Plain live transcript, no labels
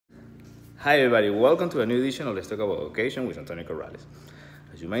Hi everybody, welcome to a new edition of Let's Talk About Education with Antonio Corrales.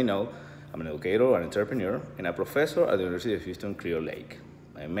 As you may know, I'm an educator, an entrepreneur, and a professor at the University of Houston Clear Lake.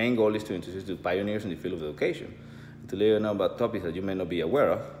 My main goal is to introduce you to pioneers in the field of education, and to let you know about topics that you may not be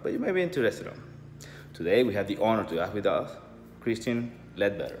aware of, but you may be interested in. Today, we have the honor to have with us Cristin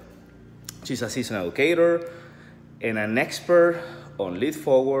Ledbetter. She's a seasoned educator and an expert on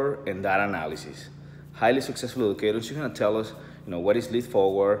Lead4ward and data analysis. Highly successful educator. She's going to tell us, what is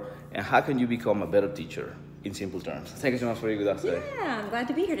Lead4ward and how can you become a better teacher in simple terms. Thank you so much for being with us today. Yeah, I'm glad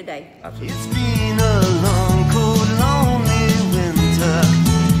to be here today. Absolutely. It's been a long, cold, lonely winter.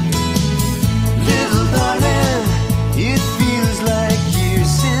 Little darling, it feels like years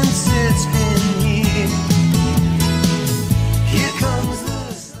since it's been here. Here comes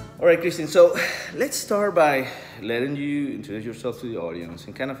the sun. All right, Cristin, so let's start by letting you introduce yourself to the audience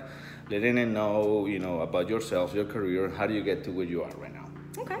and kind of letting them know, about yourself, your career, and how do you get to where you are right now.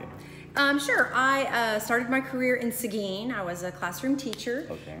 Okay. Sure. I started my career in Seguin. I was a classroom teacher,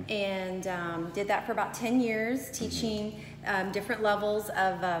 and did that for about 10 years, teaching different levels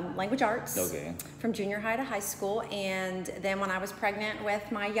of language arts from junior high to high school. And then when I was pregnant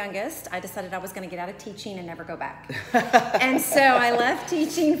with my youngest, I decided I was going to get out of teaching and never go back. And so I left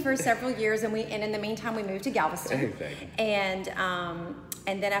teaching for several years, and in the meantime, we moved to Galveston.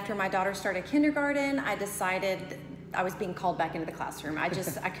 And then after my daughter started kindergarten, I decided I was being called back into the classroom. I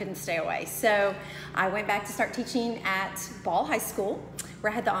couldn't stay away. So I went back to start teaching at Ball High School,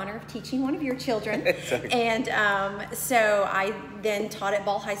 where I had the honor of teaching one of your children. And so I then taught at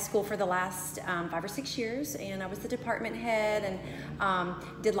Ball High School for the last 5 or 6 years, and I was the department head and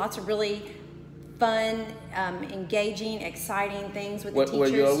did lots of really fun, engaging, exciting things with the teachers. Were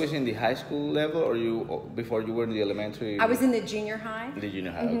you always in the high school level, or before you were in the elementary? I was in the junior high. The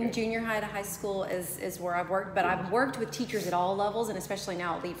junior high, okay. Junior high to high school is where I've worked, but I've worked with teachers at all levels, and especially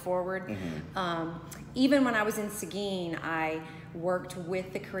now at Lead4ward. Even when I was in Seguin, I worked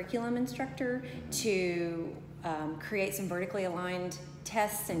with the curriculum instructor to create some vertically aligned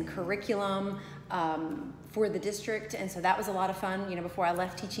tests and curriculum for the district, and so that was a lot of fun, before I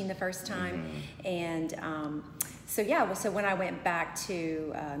left teaching the first time. And so when I went back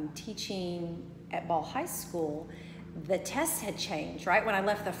to teaching at Ball High School, the tests had changed, right? When I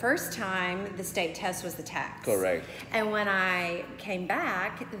left the first time, the state test was the TAKS. Correct. And when I came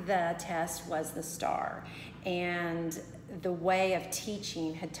back, the test was the STAR. And the way of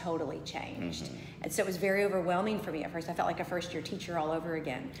teaching had totally changed. And so it was very overwhelming for me at first. I felt like a first-year teacher all over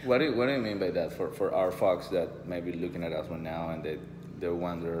again. What do you mean by that for our folks that may be looking at us right now and they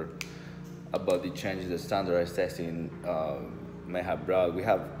wonder about the changes that standardized testing may have brought? We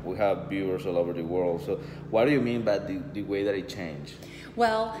have viewers all over the world. So what do you mean by the way that it changed?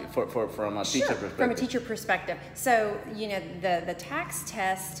 Well, from a teacher perspective. From a teacher perspective. So, the TAKS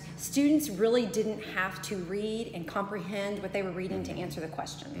test, students really didn't have to read and comprehend what they were reading to answer the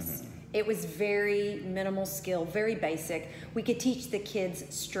questions. It was very minimal skill, very basic. We could teach the kids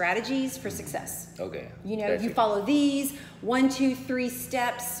strategies for success. Okay. You follow these 1, 2, 3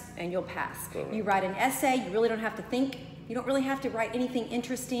 steps and you'll pass. You write an essay, you really don't have to think. You don't really have to write anything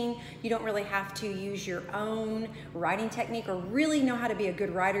interesting. You don't really have to use your own writing technique or really know how to be a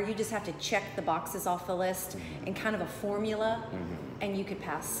good writer. You just have to check the boxes off the list and kind of a formula, and you could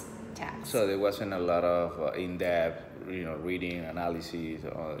pass TAKS. So there wasn't a lot of in-depth, reading, analysis,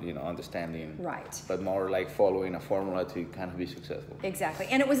 understanding. Right. But more like following a formula to kind of be successful. Exactly,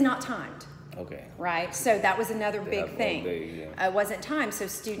 and it was not timed. Okay. Right, so that was another big thing. Day, It wasn't timed, so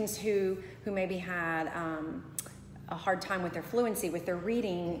students who maybe had a hard time with their fluency, with their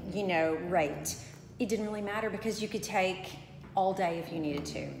reading, rate, it didn't really matter because you could take all day if you needed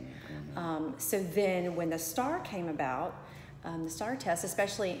to. So then when the STAR came about, the STAR test,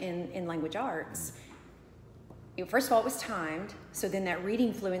 especially in language arts, first of all, it was timed, so then that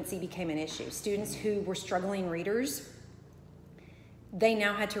reading fluency became an issue. Students who were struggling readers, they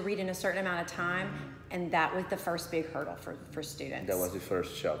now had to read in a certain amount of time, and that was the first big hurdle for students. That was the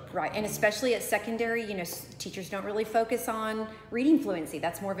first shock. Right, and especially at secondary, teachers don't really focus on reading fluency.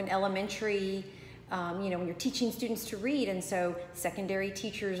 That's more of an elementary, when you're teaching students to read, and so secondary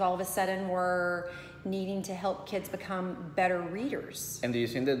teachers all of a sudden were needing to help kids become better readers. And do you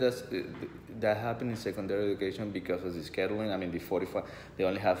think that happened in secondary education because of the scheduling? I mean, they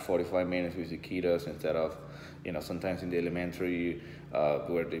only have 45 minutes with the kiddos instead of, sometimes in the elementary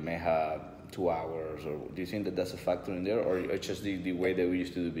where they may have 2 hours, or do you think that that's a factor in there, or it's just the way that we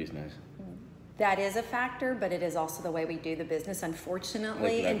used to do business? That is a factor, but it is also the way we do the business.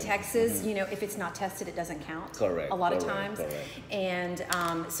 Unfortunately, in Texas, if it's not tested, it doesn't count. Correct. A lot of times. And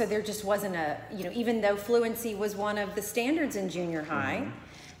so there just wasn't even though fluency was one of the standards in junior high,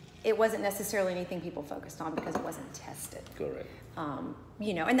 it wasn't necessarily anything people focused on because it wasn't tested. Correct.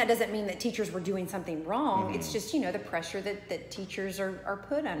 You know, and that doesn't mean that teachers were doing something wrong. It's just, you know, the pressure that teachers are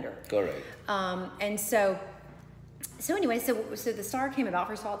put under. Correct. And so anyway, so the STAR came about.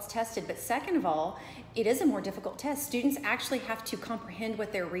 First of all, it's tested, but second of all, it is a more difficult test. Students actually have to comprehend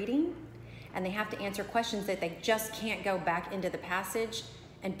what they're reading, and they have to answer questions that they just can't go back into the passage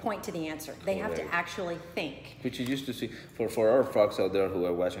and point to the answer. They have to actually think. Which you used to see, for our folks out there who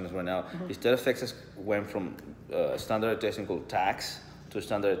are watching us right now, instead of Texas went from standard testing called TAX to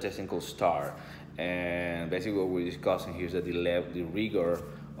standard testing called STAR. And basically what we're discussing here is that the rigor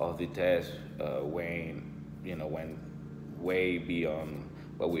of the test went way beyond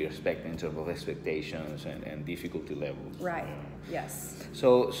what we expect in terms of expectations and difficulty levels. Right, yes.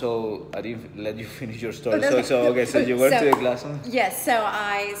 So I didn't let you finish your story. So you went to the classroom? Yes, so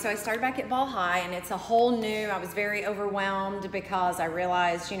I started back at Ball High, and it's a whole new, I was very overwhelmed because I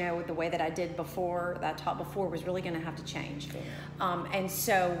realized, you know, the way that I did before, that I taught before, was really gonna have to change. And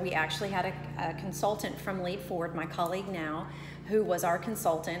so we actually had a consultant from Lead4ward, my colleague now, who was our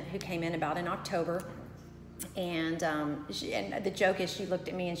consultant, who came in about in October. And the joke is, she looked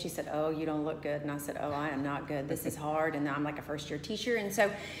at me and she said, "Oh, you don't look good." And I said, "Oh, I am not good. This is hard." And I'm like a first-year teacher. And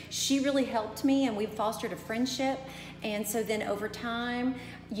so she really helped me, and we fostered a friendship. And so then over time,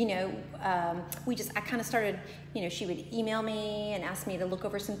 you know, I kind of started, you know, she would email me and ask me to look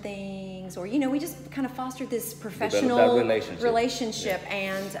over some things, or, you know, we just kind of fostered this professional relationship.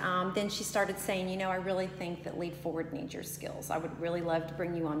 Yeah. And then she started saying, you know, "I really think that Lead4ward needs your skills. I would really love to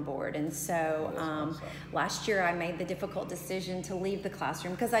bring you on board." And so awesome. last year I made the difficult decision to leave the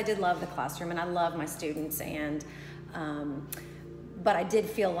classroom, because I did love the classroom and I love my students. And but I did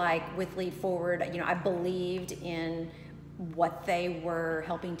feel like with Lead4ward, you know, I believed in what they were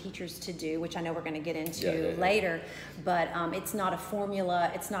helping teachers to do, which I know we're going to get into later. But it's not a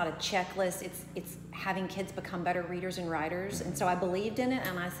formula, it's not a checklist, it's having kids become better readers and writers. And so I believed in it,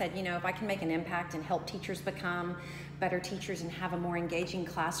 and I said, you know, if I can make an impact and help teachers become better teachers and have a more engaging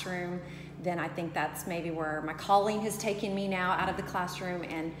classroom, then I think that's maybe where my calling has taken me now, out of the classroom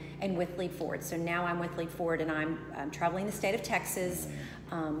and with Lead4ward. So now I'm with Lead4ward, and I'm traveling the state of Texas,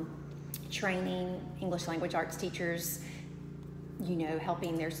 training English language arts teachers, you know,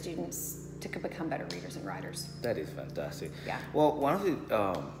 helping their students to become better readers and writers. That is fantastic. Yeah. Well, one of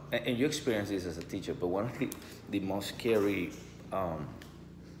the, and you experience this as a teacher, but one of the most scary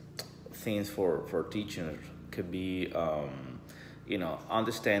things for teachers could be, you know,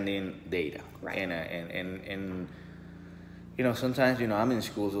 understanding data. Right. And you know, sometimes, you know, I'm in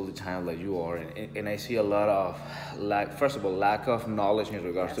schools all the time like you are, and I see a lot of lack of knowledge in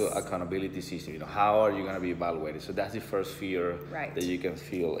regards to accountability system. You know, how are you going to be evaluated? So that's the first fear that you can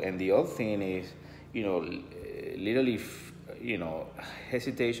feel. And the other thing is, you know, literally, you know,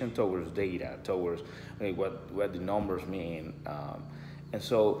 hesitation towards data, towards what the numbers mean. And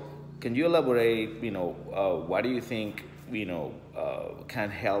so can you elaborate, you know, what do you think, you know, can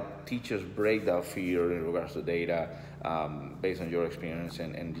help teachers break that fear in regards to data, based on your experience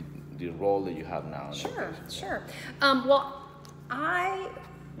and the role that you have now? Sure. Well, I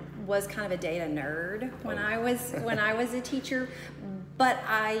was kind of a data nerd when I was a teacher, but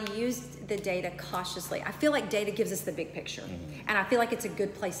I used the data cautiously. I feel like data gives us the big picture, and I feel like it's a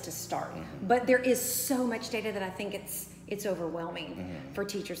good place to start. But there is so much data that I think it's overwhelming for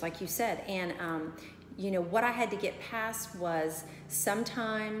teachers, like you said. And you know, what I had to get past was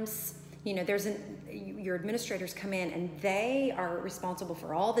sometimes, you know, your administrators come in and they are responsible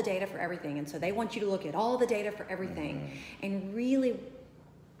for all the data for everything, and so they want you to look at all the data for everything. And really,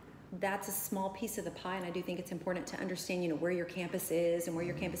 that's a small piece of the pie, and I do think it's important to understand, you know, where your campus is and where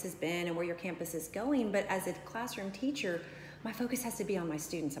your campus has been and where your campus is going. But as a classroom teacher, my focus has to be on my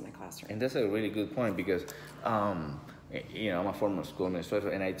students in my classroom. And that's a really good point, because you know, I'm a former school administrator,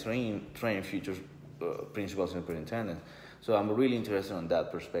 and I train future principals and superintendents. So I'm really interested in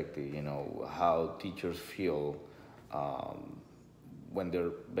that perspective, you know, how teachers feel when they're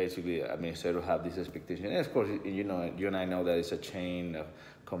basically administrators have this expectation. And of course, you know, you and I know that it's a chain of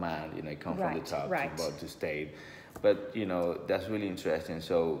command, you know, it comes from the top to state. But, you know, that's really interesting.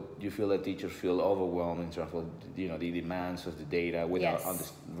 So you feel that teachers feel overwhelmed in terms of, you know, the demands of the data without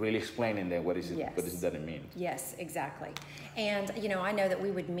really explaining them what does it mean. Yes, exactly. And, you know, I know that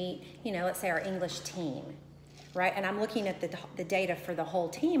we would meet, you know, let's say our English team, right? And I'm looking at the data for the whole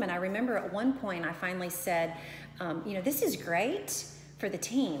team. And I remember at one point I finally said, you know, this is great for the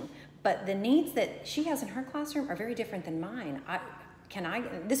team, but the needs that she has in her classroom are very different than mine.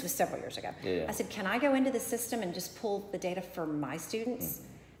 This was several years ago. Yeah. I said, can I go into the system and just pull the data for my students?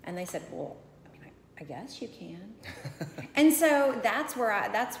 And they said, well, I mean, I guess you can. And so that's where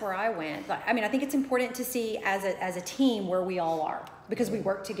I went. Like, I mean, I think it's important to see as a team where we all are, because we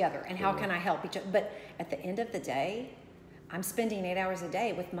work together, and how can I help each other. But at the end of the day, I'm spending 8 hours a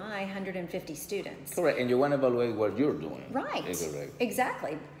day with my 150 students. Correct, and you want to evaluate what you're doing. Right, correct.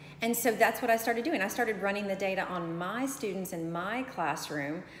 Exactly. And so that's what I started doing. I started running the data on my students in my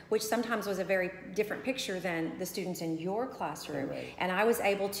classroom, which sometimes was a very different picture than the students in your classroom. Right. And I was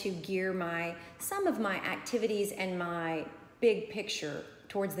able to gear some of my activities and my big picture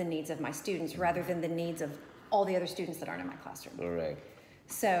towards the needs of my students rather than the needs of all the other students that aren't in my classroom. Correct.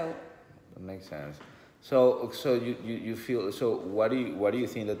 So that makes sense. So you feel, so what do you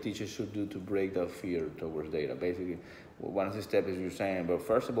think that teachers should do to break that fear towards data? Basically, one of the steps is you're saying, but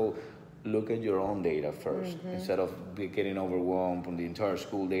first of all, look at your own data first, instead of getting overwhelmed from the entire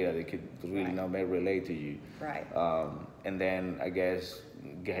school data that could really not relate to you. Right. And then I guess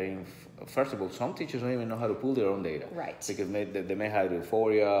first of all, some teachers don't even know how to pull their own data. Right. Because they may have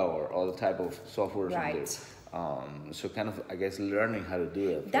Euphoria or other type of software. Right. So kind of, I guess, learning how to do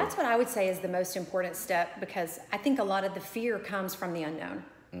it. That's what I would say is the most important step, because I think a lot of the fear comes from the unknown.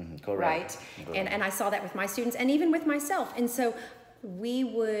 Correct. Right. And I saw that with my students and even with myself. And so we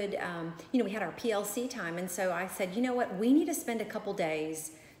would, we had our PLC time. And so I said, you know what, we need to spend a couple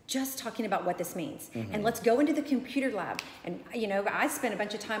days just talking about what this means. And let's go into the computer lab. And, I spent a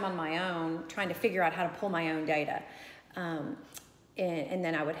bunch of time on my own trying to figure out how to pull my own data. And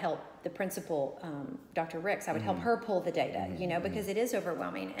then I would help the principal, Dr. Ricks, I would help her pull the data, because it is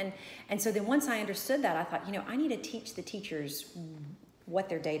overwhelming. And so then once I understood that, I thought, I need to teach the teachers what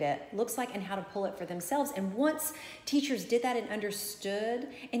their data looks like and how to pull it for themselves. And once teachers did that and understood,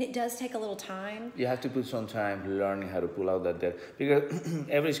 and it does take a little time. You have to put some time learning how to pull out that data, because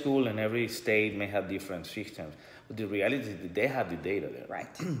every school and every state may have different systems, but the reality is that they have the data there. Right.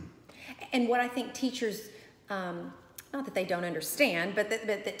 And what I think teachers, not that they don't understand, but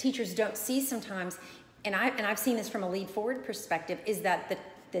that teachers don't see sometimes, and I've seen this from a Lead4ward perspective, is that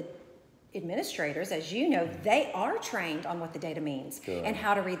the administrators, as you know, they are trained on what the data means and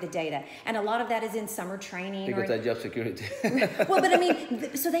how to read the data. And a lot of that is in summer training. Because that's job security. Well, but I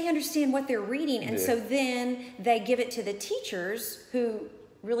mean, so they understand what they're reading. And so then they give it to the teachers who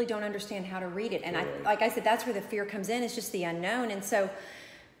really don't understand how to read it. And like I said, that's where the fear comes in. It's just the unknown. And so,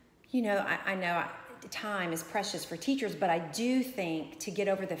 I know time is precious for teachers, but I do think to get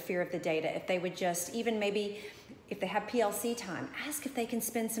over the fear of the data, if they would just, even maybe if they have PLC time, ask if they can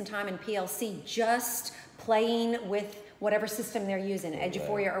spend some time in PLC just playing with whatever system they're using,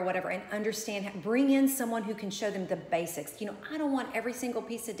 Eduforia or whatever, and understand, bring in someone who can show them the basics. I don't want every single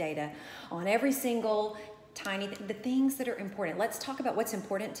piece of data on every single tiny thing, the things that are important. Let's talk about what's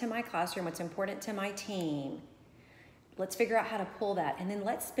important to my classroom, what's important to my team. Let's figure out how to pull that, and then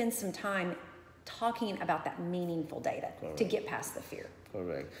let's spend some time talking about that meaningful data to get past the fear.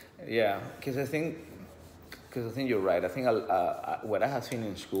 Correct. Yeah, because I think you're right. I think what I have seen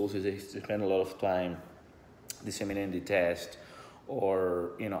in schools is they spend a lot of time disseminating the test,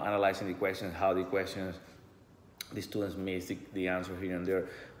 or analyzing the questions, how the questions, the students miss the answer here and there,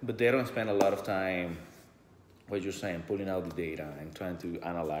 but they don't spend a lot of time, what you're saying, pulling out the data and trying to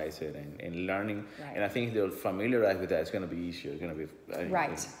analyze it and learning. Right. And I think if they're familiarized with that, it's going to be easier. It's going to be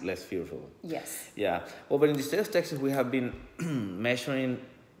less fearful. Yes. Yeah. Well, but in the state of Texas, we have been measuring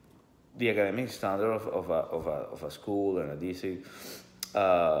the academic standard of a school and a district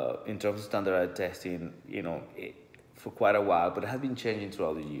in terms of standardized testing, for quite a while, but it has been changing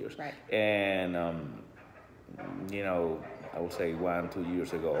throughout the years. Right. And I would say 1-2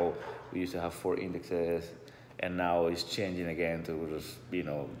 years ago, we used to have 4 indexes. And now it's changing again to just, the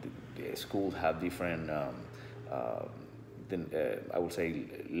schools have different, I would say,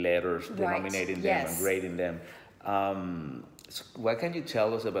 letters denominating them and grading them. So what can you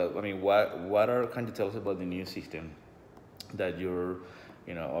tell us about, can you tell us about the new system that you're,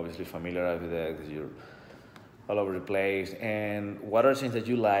 obviously familiar with it, because you're all over the place, and what are things that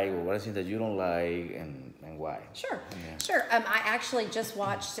you like, or what are things that you don't like, and why? Sure. I actually just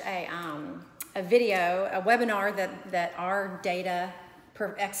watched a video, a webinar that our data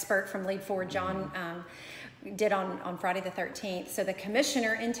expert from Lead4ward, John, did on Friday the 13th. So the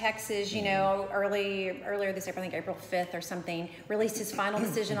commissioner in Texas, earlier this April, I think April 5th or something, released his final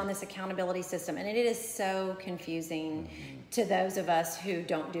decision on this accountability system. And it is so confusing to those of us who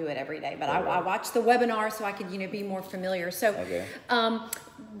don't do it every day. But I watched the webinar so I could, be more familiar. So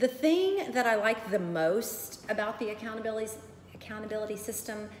the thing that I like the most about the accountability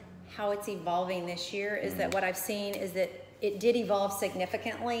system, how it's evolving this year, is that what I've seen is that it did evolve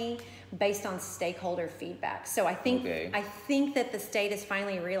significantly based on stakeholder feedback. So I think that the state is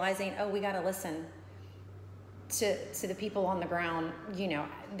finally realizing, we got to listen to the people on the ground, you know,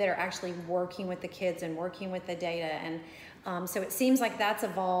 that are actually working with the kids and working with the data. And so it seems like that's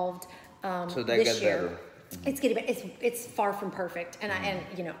evolved So they this get year. better. It's getting, it's far from perfect, and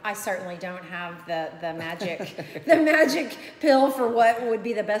you know, I certainly don't have the magic the magic pill for what would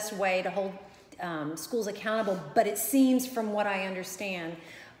be the best way to hold schools accountable. But it seems, from what I understand,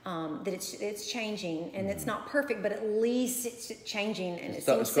 that it's changing, and it's not perfect, but at least it's changing, and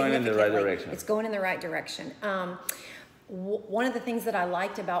it's going in the right direction. It's going in the right direction. One of the things that I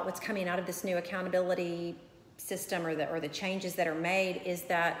liked about what's coming out of this new accountability system, or the changes that are made, is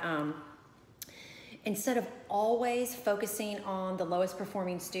that instead of always focusing on the lowest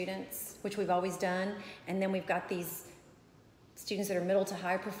performing students, which we've always done, and then we've got these students that are middle to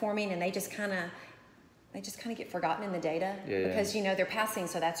high performing, and they just kind of get forgotten in the data, because you know, they're passing,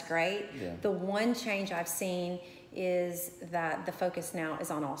 so that's great. The one change I've seen is that the focus now is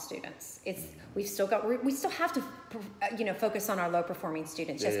on all students. We still have to, you know, focus on our low performing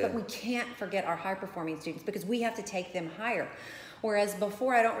students, but we can't forget our high performing students, because we have to take them higher. Whereas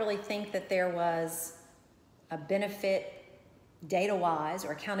before, I don't really think that there was a benefit data-wise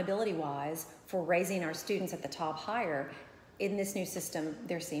or accountability-wise for raising our students at the top higher. In this new system,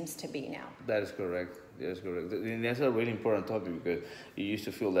 there seems to be now. That is correct. That is correct. And that's a really important topic, because you used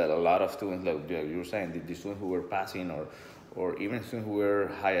to feel that a lot of students, like you were saying, the students who were passing, or even students who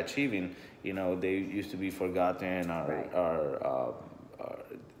were high achieving, you know, they used to be forgotten, or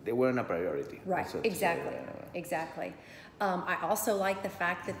they weren't a priority. Right. Exactly. Exactly. I also like the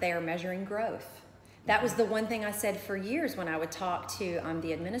fact that they are measuring growth. That was the one thing I said for years when I would talk to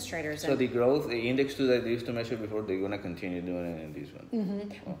the administrators. So the growth, the index two that they used to measure before, they're going to continue doing it in this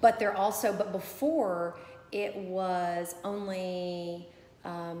one. Oh. But before, it was only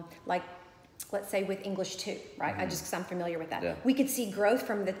like, let's say with English 2, right? Because I'm familiar with that. We could see growth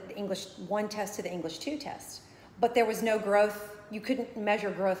from the English 1 test to the English 2 test, but there was no growth. You couldn't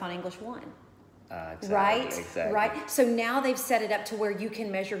measure growth on English 1. Exactly, right? Exactly. Right. So now they've set it up to where you can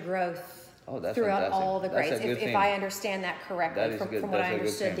measure growth throughout fantastic. all the grades, if I understand that correctly from what I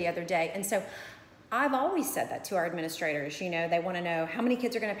understood the other day. And so I've always said that to our administrators. You know, they want to know how many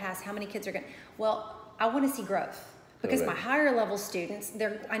kids are going to pass, how many kids are going to. Well, I want to see growth, because my higher level students,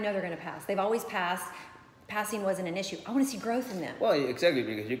 I know they're going to pass. They've always passed. Passing wasn't an issue. I want to see growth in them. Well, exactly,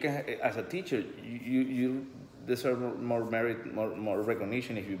 because you can, as a teacher, you deserve more merit, more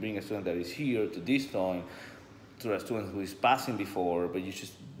recognition if you bring a student that is here to this point, to a student who is passing before, but you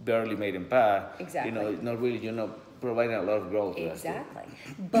just barely made him pass. Exactly. You know, it's not really, you're not providing a lot of growth. Exactly.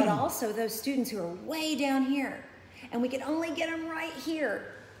 But also those students who are way down here, and we could only get them right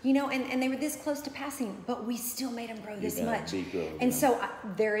here, you know, and they were this close to passing, but we still made them grow this much. And so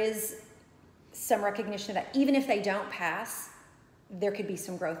there is some recognition that even if they don't pass, there could be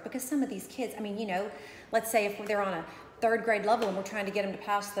some growth, because some of these kids, I mean, you know, let's say if they're on a 3rd grade level and we're trying to get them to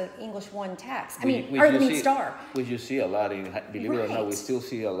pass the English 1 tax. STAR. Which you see a lot in, believe it or not, we still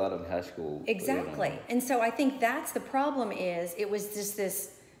see a lot in high school. Exactly. You know. And so I think that's the problem, is it was just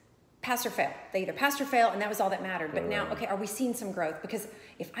this pass or fail. They either passed or failed, and that was all that mattered. But now, okay, are we seeing some growth? Because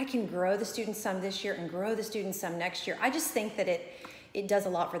if I can grow the students some this year and grow the students some next year, I just think that it does a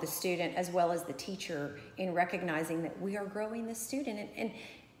lot for the student as well as the teacher in recognizing that we are growing this student.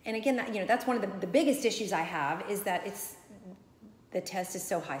 And again, you know, that's one of the biggest issues I have, is that the test is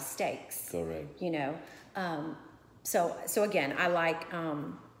so high stakes. Correct. You know, so again, I like.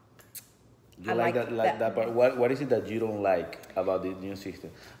 You like that part. What is it that you don't like about the new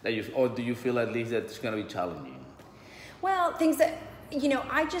system? Or do you feel at least that it's going to be challenging? Well, things that, you know,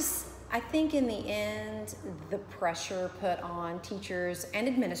 I think in the end, the pressure put on teachers and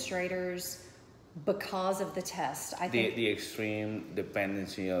administrators because of the test. I think the extreme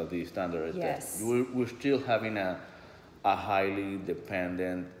dependency of the standard yes. test. We're still having a highly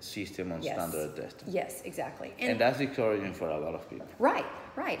dependent system on standard testing. Yes, exactly. And that's discouraging for a lot of people. Right.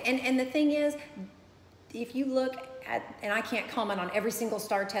 And the thing is, if you look at, and I can't comment on every single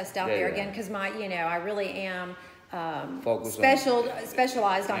STAR test out there again, because I really am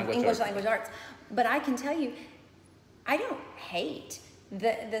specialized on English language arts. But I can tell you, I don't hate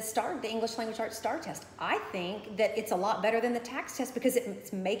the English language arts STAR test. I think that it's a lot better than the tax test, because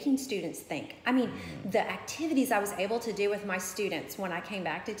it's making students think. I mean, the activities I was able to do with my students when I came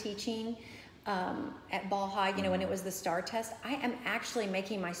back to teaching at Ball High, you know, when it was the STAR test, I am actually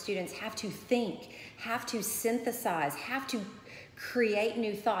making my students have to think, have to synthesize, have to create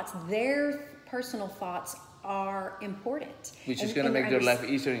new thoughts. Their personal thoughts are important. Which is going to make their life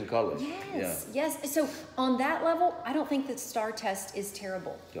easier in college. Yes. So on that level, I don't think that STAR test is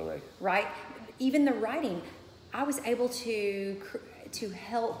terrible. Correct. Right? Even the writing, I was able to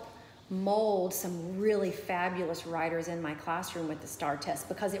help mold some really fabulous writers in my classroom with the STAR test,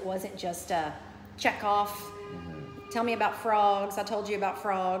 because it wasn't just a check off. Tell me about frogs. I told you about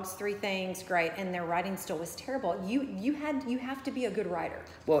frogs. 3 things, great, and their writing still was terrible. You have to be a good writer.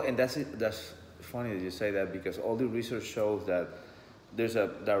 Well, and that's funny that you say that, because all the research shows that there's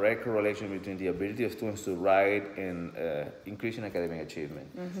a direct correlation between the ability of students to write and increasing academic achievement.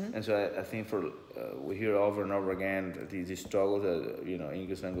 And so I think we hear over and over again the struggles that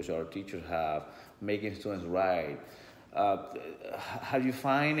English language arts teachers have making students write. Have you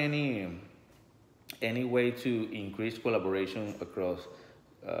find any way to increase collaboration across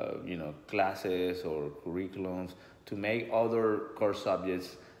classes or curriculums to make other core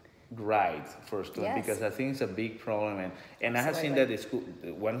subjects right for students? Yes. Because I think it's a big problem, and I have seen that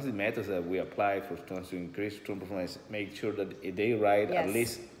one of the methods that we apply for students to increase student performance, make sure that they write Yes. at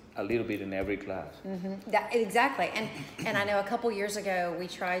least a little bit in every class. Exactly, and I know a couple years ago we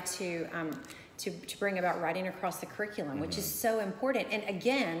tried to bring about writing across the curriculum, which is so important. And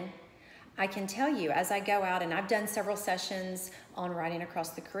again, I can tell you, as I go out, and I've done several sessions on writing across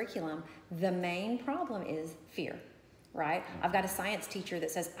the curriculum, the main problem is fear, right? I've got a science teacher that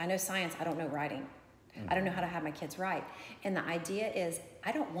says, I know science, I don't know writing. I don't know how to have my kids write. And the idea is,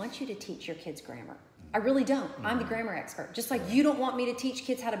 I don't want you to teach your kids grammar. I really don't. I'm the grammar expert. Just like you don't want me to teach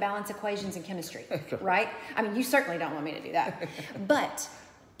kids how to balance equations in chemistry, right? I mean, you certainly don't want me to do that. But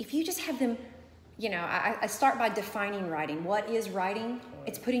if you just have them, I start by defining writing. What is writing?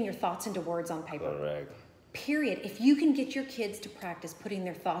 It's putting your thoughts into words on paper. Correct. Period. If you can get your kids to practice putting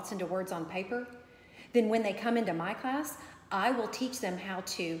their thoughts into words on paper, then when they come into my class, I will teach them how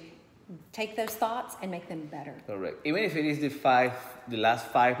to take those thoughts and make them better. Correct. Even if it is the last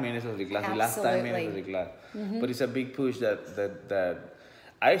 5 minutes of the class, the last 10 minutes of the class. But it's a big push that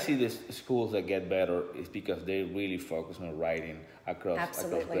I see the schools that get better is because they really focus on writing across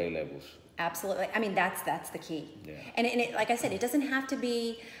grade levels. Absolutely. I mean, that's the key. Yeah. And it, like I said, it doesn't have to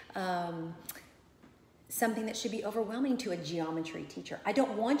be something that should be overwhelming to a geometry teacher. I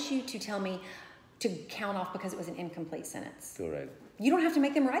don't want you to tell me to count off because it was an incomplete sentence. Correct. You don't have to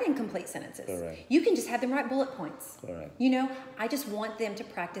make them write incomplete sentences. Correct. You can just have them write bullet points. Correct. I just want them to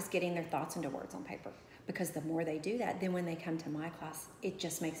practice getting their thoughts into words on paper, because the more they do that, then when they come to my class, it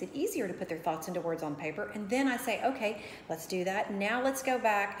just makes it easier to put their thoughts into words on paper. And then I say, okay, let's do that. Now let's go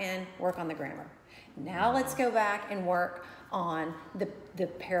back and work on the grammar. Now let's go back and work on the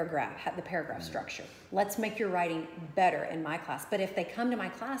paragraph structure. Let's make your writing better in my class. But if they come to my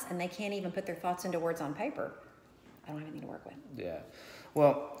class and they can't even put their thoughts into words on paper, I don't have anything to work with. Yeah.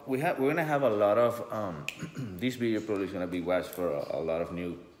 Well, we're gonna have a lot of this video probably is gonna be watched for a lot of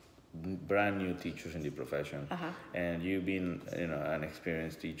brand new teachers in the profession. And you've been an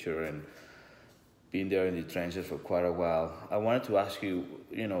experienced teacher and been there in the trenches for quite a while. I wanted to ask you,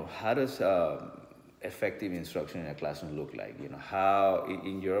 how does effective instruction in a classroom look like? How,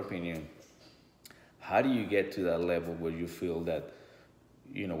 in your opinion, how do you get to that level where you feel that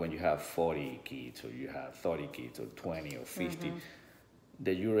when you have 40 kids, or you have 30 kids, or 20 or 50,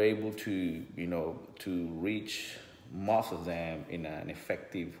 that you're able to to reach most of them in an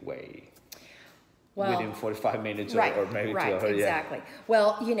effective way, within 45 minutes or maybe 2 hours. Exactly. Yeah.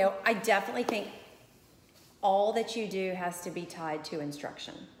 Well, I definitely think all that you do has to be tied to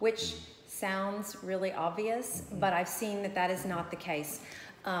instruction, which sounds really obvious, but I've seen that is not the case.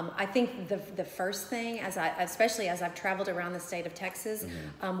 I think the first thing, especially as I've traveled around the state of Texas,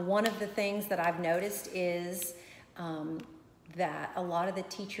 one of the things that I've noticed is that a lot of the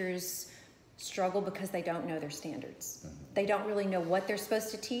teachers struggle because they don't know their standards. They don't really know what they're supposed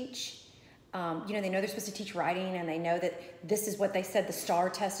to teach. They know they're supposed to teach writing, and they know that this is what they said the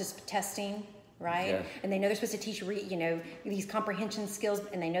STAR test is testing, right? Yeah. And they know they're supposed to teach, these comprehension skills,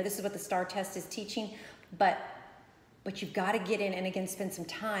 and they know this is what the STAR test is teaching, but you've got to get in and again spend some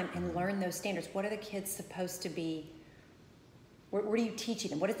time and learn those standards. What are the kids supposed to be? What are you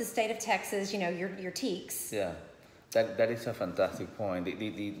teaching them? What is the state of Texas? Your TEKS. Yeah. That is a fantastic point.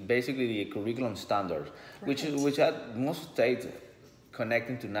 Basically the curriculum standards, which are most states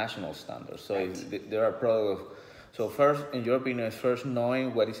connecting to national standards. So there are products. So first, in your opinion, is first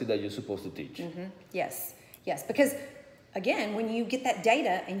knowing what is it that you're supposed to teach. Yes, because again, when you get that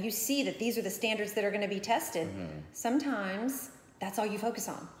data and you see that these are the standards that are going to be tested, sometimes that's all you focus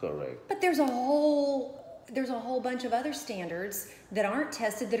on. Correct. But there's a whole bunch of other standards that aren't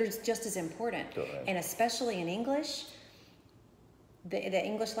tested that are just as important. Correct. And especially in English, the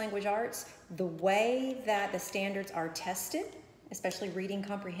English language arts, the way that the standards are tested, especially reading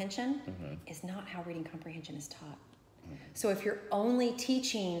comprehension, is not how reading comprehension is taught. So if you're only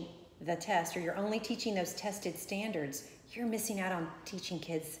teaching the test, or you're only teaching those tested standards, you're missing out on teaching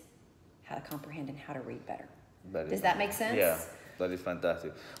kids how to comprehend and how to read better. Does that make sense? Yeah, that is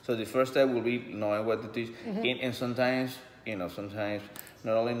fantastic. So the first step will be knowing what to teach, and sometimes, sometimes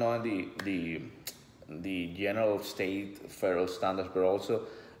not only knowing the general state federal standards, but also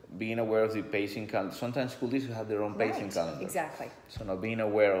being aware of the pacing calendar. Sometimes school districts have their own pacing calendar. Exactly. So not being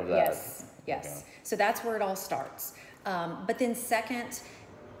aware of that. Yes. Okay. So that's where it all starts. But then second,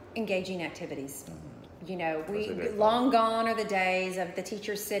 engaging activities. Long gone are the days of the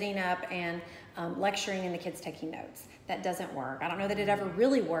teachers sitting up and lecturing and the kids taking notes. That doesn't work. I don't know that it ever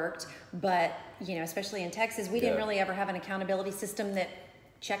really worked, but especially in Texas, we didn't really ever have an accountability system that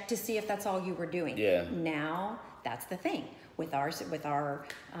checked to see if that's all you were doing. Yeah. Now that's the thing. With our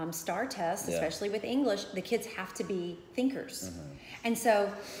STAR test, especially with English, the kids have to be thinkers. And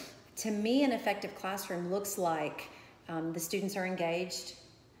so to me, an effective classroom looks like the students are engaged,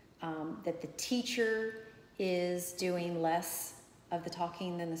 that the teacher is doing less of the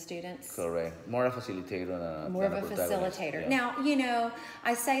talking than the students. Correct. More a facilitator than More of a facilitator. Yeah. Now,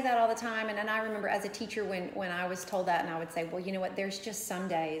 I say that all the time, and I remember as a teacher when I was told that, and I would say, well, you know what, there's just some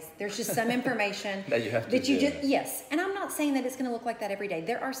days, there's just some information that you have to do. Yes, and I'm not saying that it's gonna look like that every day.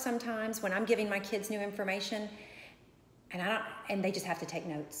 There are some times when I'm giving my kids new information, and they just have to take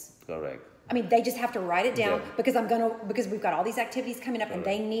notes. Correct. I mean, they just have to write it down because we've got all these activities coming up. Correct.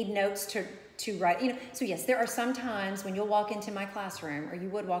 And they need notes to write. So yes, there are some times when you'll walk into my classroom, or you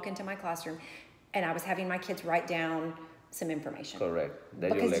would walk into my classroom, and I was having my kids write down some information. Correct.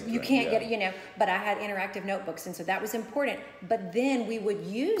 Because you can't get it, but I had interactive notebooks, and so that was important. But then we would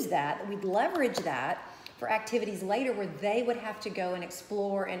use that, we'd leverage that for activities later where they would have to go and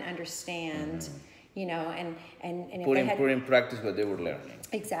explore and understand. And if put they had, in practice what they were learning.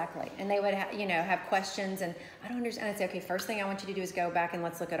 Exactly. And they would have questions, and I don't understand. I'd say, okay, first thing I want you to do is go back and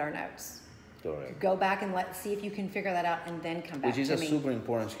let's look at our notes. Correct. Go back and let's see if you can figure that out, and then come back to me. Which is a super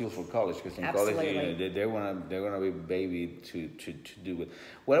important skill for college, because in Absolutely. college they're gonna be baby to do it.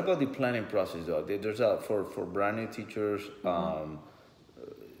 What about the planning process though? There's for brand new teachers.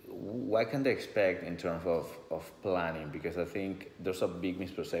 What can they expect in terms of planning? Because I think there's a big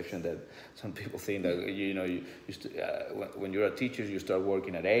misperception that some people think that when you're a teacher, you start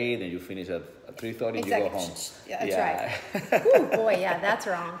working at 8 and you finish at 3:30 and you go home. Yeah, that's right. Ooh, boy, yeah, that's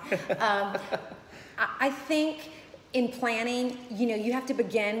wrong. I think in planning, you have to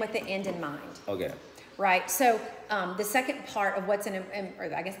begin with the end in mind. Okay. Right. So the second part of what's or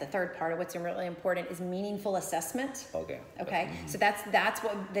I guess the third part of what's really important is meaningful assessment. Okay. Okay. So that's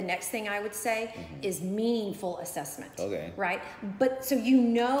what the next thing I would say is meaningful assessment. Okay. Right. But so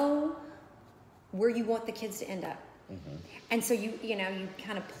where you want the kids to end up, and so you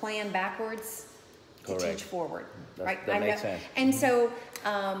kind of plan backwards to teach forward. Right. That makes sense. And so.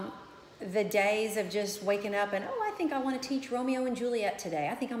 The days of just waking up and, I think I want to teach Romeo and Juliet today.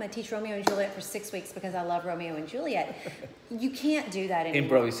 I think I'm going to teach Romeo and Juliet for 6 weeks because I love Romeo and Juliet. You can't do that anymore.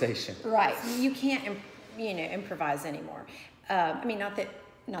 Improvisation. Right. You can't, improvise anymore. I mean, not that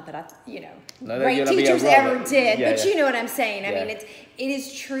great teachers ever did, but you know what I'm saying. I mean, it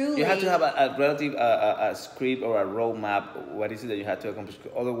is truly. You have to have a relative a script or a roadmap. What is it that you have to accomplish?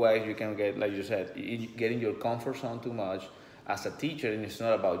 Otherwise, you can get, like you said, get in your comfort zone too much as a teacher, and it's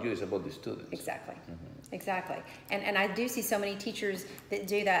not about you; it's about the students. Exactly. Exactly. And I do see so many teachers that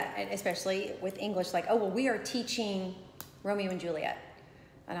do that, and especially with English, like, we are teaching Romeo and Juliet.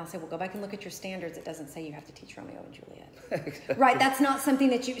 And I'll say, well, go back and look at your standards. It doesn't say you have to teach Romeo and Juliet. Right, that's not something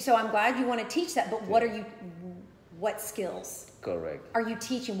that so I'm glad you want to teach that, but what skills? Correct. Are you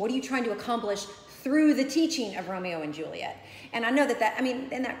teaching? What are you trying to accomplish through the teaching of Romeo and Juliet? And I know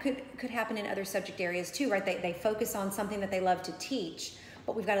and that could happen in other subject areas too, right? They focus on something that they love to teach,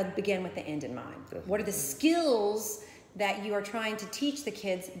 but we've got to begin with the end in mind. Definitely. What are the skills that you are trying to teach the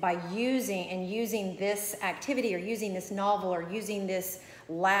kids by using this activity or using this novel or using this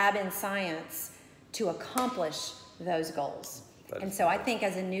lab in science to accomplish those goals? And so I think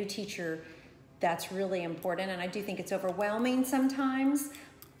as a new teacher, that's really important. And I do think it's overwhelming sometimes,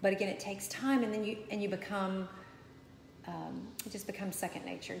 but again, it takes time, and then you become, it just becomes second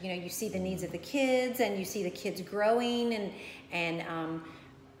nature. You see the needs of the kids, and you see the kids growing, and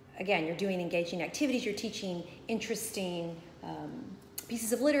again, you're doing engaging activities, you're teaching interesting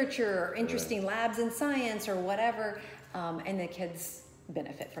pieces of literature, or interesting labs in science, or whatever, and the kids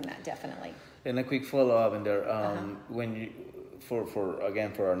benefit from that, definitely. And a quick follow-up in there, when you,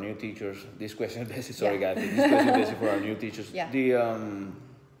 for our new teachers, this question is basic, sorry guys, this question is basic for our new teachers. Yeah.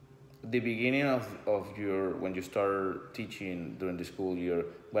 The beginning of when you start teaching during the school year,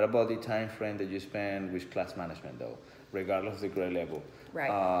 what about the time frame that you spend with class management though, regardless of the grade level? Right.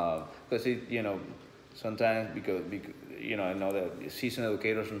 Because Sometimes because I know that seasoned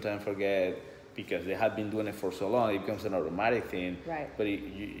educators sometimes forget because they have been doing it for so long. It becomes an automatic thing. Right. But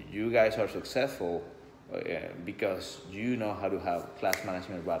you guys are successful because you know how to have class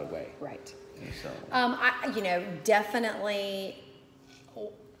management right away. Right. And so. Definitely.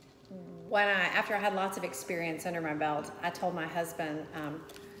 After I had lots of experience under my belt, I told my husband,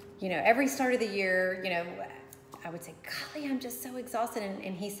 every start of the year, I would say, golly, I'm just so exhausted.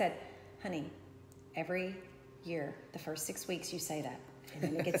 And he said, honey, every year, the first 6 weeks, you say that, and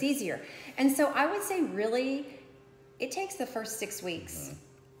then it gets easier. And so I would say, really, it takes the first 6 weeks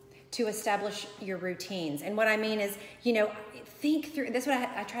to establish your routines. And what I mean is, think through, that's what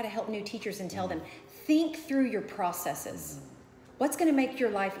I try to help new teachers and tell them, think through your processes. What's going to make your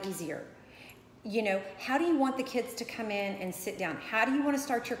life easier? How do you want the kids to come in and sit down? How do you want to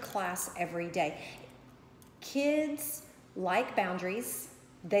start your class every day? Kids like boundaries.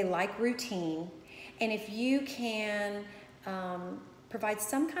 They like routine. And if you can provide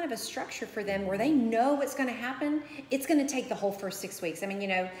some kind of a structure for them where they know what's going to happen, it's going to take the whole first 6 weeks. I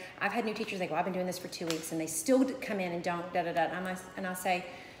mean, I've had new teachers, they go, I've been doing this for 2 weeks, and they still come in and don't, da-da-da. And I say,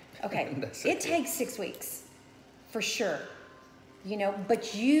 okay, it takes 6 weeks, for sure. But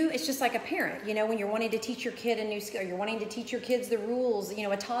it's just like a parent, when you're wanting to teach your kid a new skill, you're wanting to teach your kids the rules,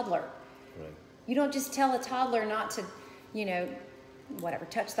 a toddler. Right. You don't just tell a toddler not to,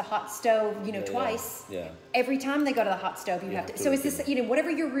 touch the hot stove, twice. Yeah. Every time they go to the hot stove, you have to. So it's this, whatever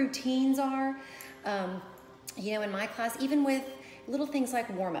your routines are, in my class, even with little things like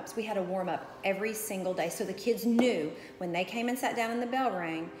warm-ups, we had a warm-up every single day. So the kids knew when they came and sat down and the bell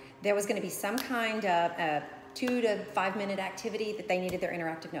rang, there was going to be some kind of 2 to 5 minute activity that they needed their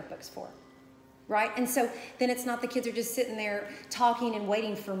interactive notebooks for. Right? And so then it's not the kids are just sitting there talking and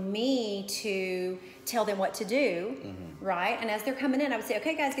waiting for me to tell them what to do, right? And as they're coming in, I would say,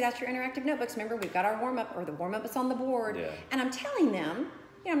 okay, guys, get out your interactive notebooks. Remember, we've got our warm-up, or the warm-up is on the board. Yeah. And I'm telling them,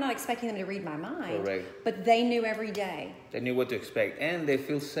 I'm not expecting them to read my mind, Correct. But they knew every day. They knew what to expect, and they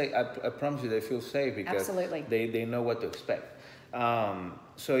feel safe. I promise you, they feel safe because Absolutely. They know what to expect.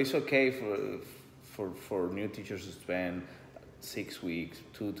 So it's okay for new teachers to spend 6 weeks,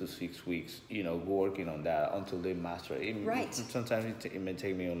 2 to 6 weeks, working on that until they master it. Right. Sometimes it may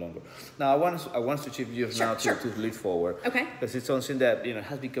take me longer. Now, I want to shift gears now to Lead4ward. Okay. Because it's something that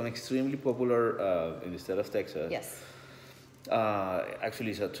has become extremely popular in the state of Texas. Yes.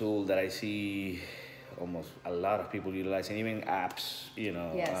 Actually, it's a tool that I see almost a lot of people utilizing, even apps.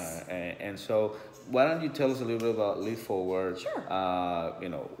 Yes. And so, why don't you tell us a little bit about Lead4ward? Sure.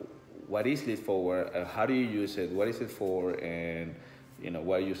 What is Lead4ward? How do you use it? What is it for? And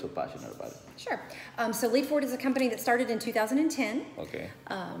why are you so passionate about it? Sure. So Lead4ward is a company that started in 2010. Okay.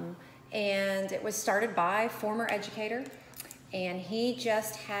 And it was started by a former educator, and he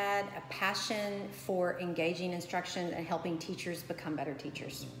just had a passion for engaging instruction and helping teachers become better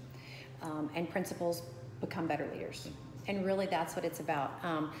teachers, and principals become better leaders. And really, that's what it's about.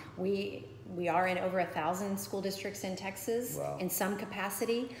 We are in over 1,000 school districts in Texas. Wow. In some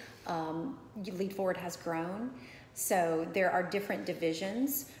capacity. Lead4ward has grown. So there are different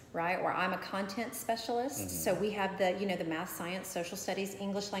divisions, right? Where I'm a content specialist. So we have the math, science, social studies,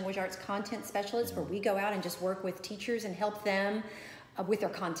 English language arts content specialists, where we go out and just work with teachers and help them with their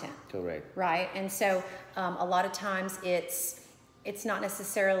content. Correct. Right. And so a lot of times it's not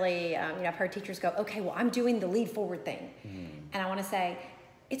necessarily, I've heard teachers go, okay, well, I'm doing the Lead4ward thing. And I want to say,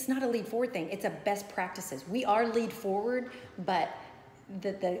 it's not a Lead4ward thing. It's a best practices. We are Lead4ward, but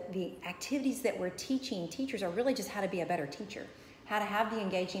the activities that we're teaching teachers are really just how to be a better teacher, how to have the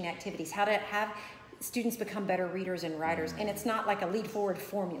engaging activities, how to have students become better readers and writers. And it's not like a Lead4ward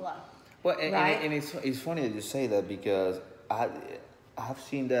formula. Well, right? and it's funny that you say that, because I have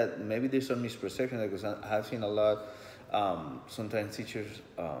seen that maybe there's some misperception, because I have seen a lot, sometimes teachers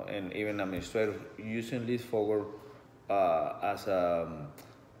and even administrators using Lead4ward as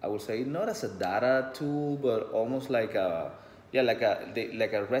I would say, not as a data tool, but almost like a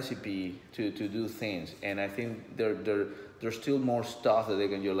recipe to do things. And I think there's still more stuff that they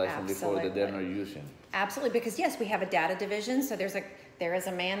can utilize from Lead4ward that they're not using. Absolutely, because yes, we have a data division. So there is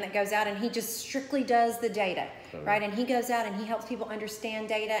a man that goes out and he just strictly does the data, right? And he goes out and he helps people understand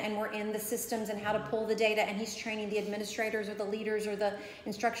data, and we're in the systems and how to pull the data, and he's training the administrators or the leaders or the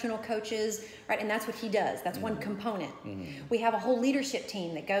instructional coaches, right? And that's what he does. That's one component. We have a whole leadership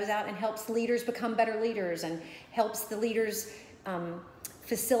team that goes out and helps leaders become better leaders and helps the leaders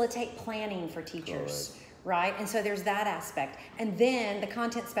facilitate planning for teachers, right? And so there's that aspect. And then the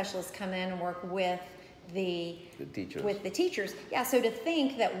content specialists come in and work with the teachers. Yeah, so to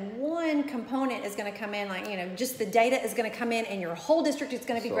think that one component is going to come in, like, just the data is going to come in and your whole district is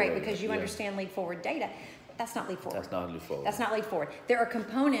going to be great because you understand Lead4ward data. That's not Lead4ward. That's not Lead4ward. That's not Lead4ward. There are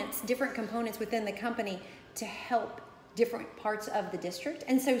different components within the company to help different parts of the district.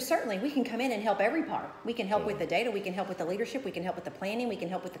 And so certainly we can come in and help every part. We can help with the data, we can help with the leadership, we can help with the planning, we can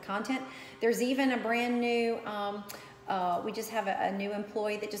help with the content. There's even a brand new, we just have a new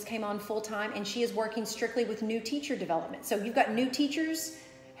employee that just came on full-time, and she is working strictly with new teacher development. So you've got new teachers,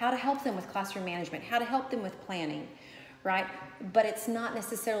 how to help them with classroom management, how to help them with planning, right? But it's not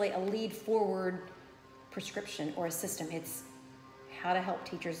necessarily a Lead4ward prescription or a system. It's how to help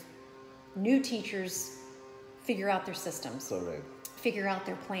teachers, new teachers, figure out their systems. Correct. Figure out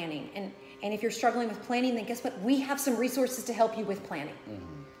their planning. And if you're struggling with planning, then guess what? We have some resources to help you with planning.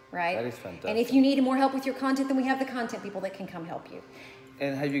 Right? That is fantastic. And if you need more help with your content, then we have the content people that can come help you.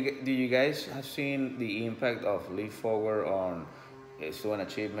 And do you guys have seen the impact of Lead4ward on student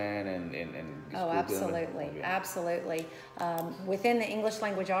achievement and Oh, absolutely. Absolutely. Within the English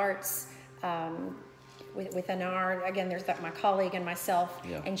language arts, within our, again, there's my colleague and myself,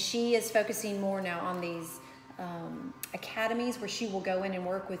 and she is focusing more now on these academies where she will go in and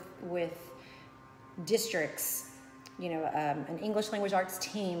work with districts, an English language arts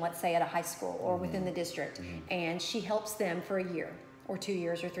team, let's say at a high school or within the district, and she helps them for a year or 2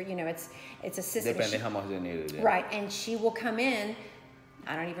 years or 3, it's a system. Depending how much they need it. Yeah. Right, and she will come in,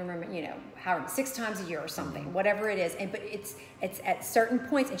 I don't even remember, however, 6 times a year or something, whatever it is, but it's at certain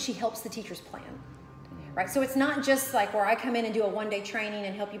points, and she helps the teachers plan. Right, so it's not just like where I come in and do a one-day training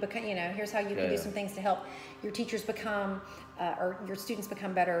and help you become, here's how you can do some things to help your teachers become, or your students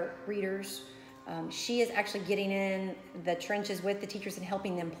become better readers. She is actually getting in the trenches with the teachers and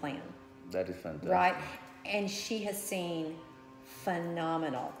helping them plan. That is fantastic. Right, and she has seen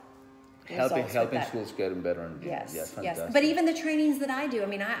phenomenal helping results schools getting better. And yes. Fantastic. But even the trainings that I do,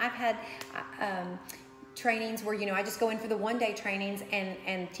 I've had trainings where I just go in for the one-day trainings,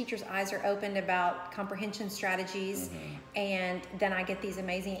 and teachers' eyes are opened about comprehension strategies, and then I get these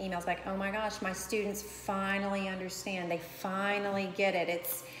amazing emails like, oh my gosh, my students finally understand, they finally get it.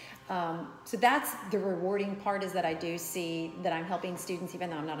 It's so that's the rewarding part, is that I do see that I'm helping students even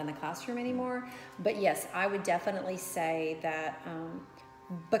though I'm not in the classroom anymore. But yes, I would definitely say that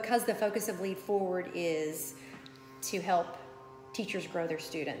because the focus of Lead4ward is to help teachers grow their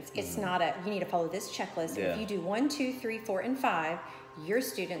students. It's not you need to follow this checklist. And if you do 1, 2, 3, 4, and 5, your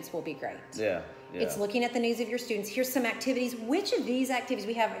students will be great. Yeah. It's looking at the needs of your students. Here's some activities. Which of these activities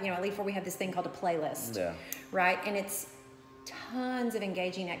we have, at Lead4ward, we have this thing called a playlist. Yeah. Right? And it's tons of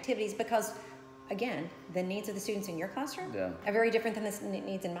engaging activities because, again, the needs of the students in your classroom are very different than the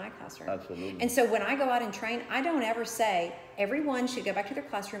needs in my classroom. Absolutely. And so when I go out and train, I don't ever say everyone should go back to their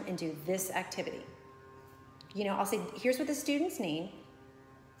classroom and do this activity. I'll say, here's what the students need.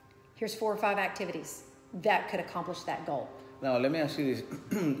 Here's 4 or 5 activities that could accomplish that goal. Now, let me ask you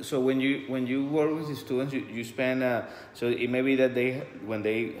this. So when you work with the students, you spend, so it may be that when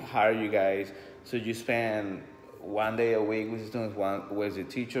they hire you guys, so you spend 1 day a week with the students, one with the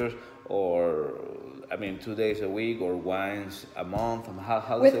teachers, or 2 days a week, or once a month?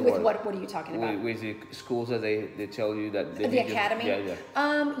 How does it work? What are you talking about? With the schools that they tell you that they the academy?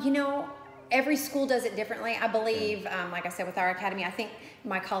 Yeah. Every school does it differently. I believe, like I said, with our academy, I think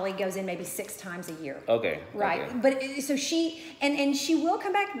my colleague goes in maybe 6 times a year. Okay. Right. Okay. But so she, and she will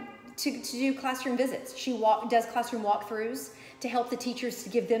come back to do classroom visits. She does classroom walkthroughs to help the teachers, to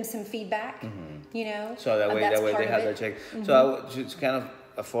give them some feedback, So that way they have that check. So it's kind of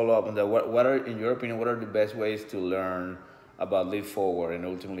a follow-up on that. What are, in your opinion, what are the best ways to learn about Lead4ward and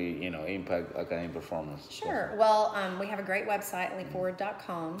ultimately, impact academic performance? Sure. Well, we have a great website,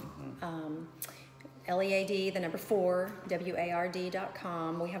 lead4ward.com. LEAD, the number 4,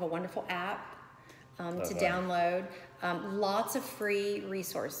 WARD.com. We have a wonderful app to download. Lots of free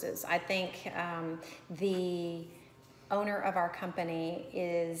resources. I think the owner of our company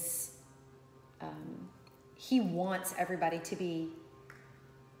is, he wants everybody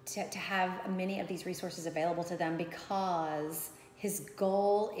to have many of these resources available to them, because his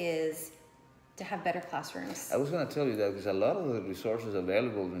goal is to have better classrooms. I was going to tell you that because a lot of the resources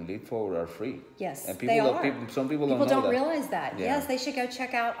available in Lead4ward are free. Yes, and they are. Some people don't realize that. Yeah. Yes, they should go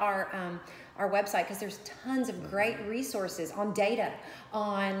check out our website, because there's tons of great resources on data,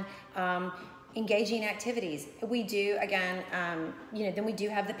 on engaging activities. We do, again, then we do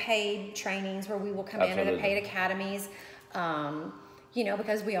have the paid trainings where we will come in, or the paid academies.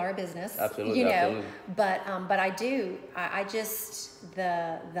 Because we are a business. Absolutely. Absolutely. But I just,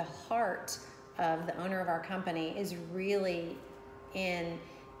 the heart of the owner of our company is really in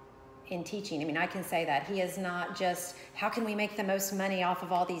in teaching. I mean, I can say that. He is not just, how can we make the most money off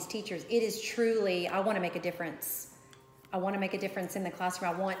of all these teachers? It is truly, I want to make a difference. I want to make a difference in the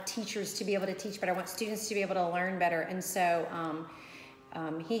classroom. I want teachers to be able to teach better. I want students to be able to learn better. And so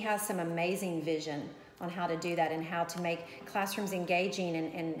he has some amazing vision on how to do that and how to make classrooms engaging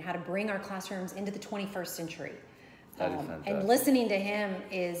and how to bring our classrooms into the 21st century. That is fantastic. And listening to him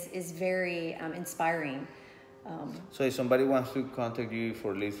is very inspiring. So if somebody wants to contact you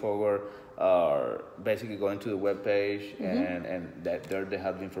for Lead4ward, basically going to the webpage and that there they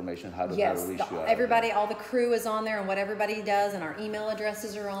have the information how to reach you. Everybody, all the crew is on there and what everybody does, and our email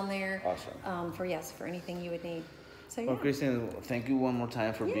addresses are on there. Awesome. For anything you would need. So, Well, Cristin, thank you one more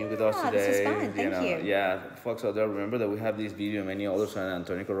time for being with us today. This was fun. Thank you. Yeah, folks out there, remember that we have this video and many others on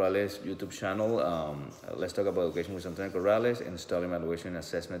Antonio Corrales' YouTube channel. Let's talk about education with Antonio Corrales and STEM evaluation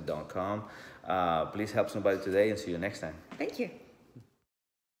assessment.com. Please help somebody today and see you next time. Thank you.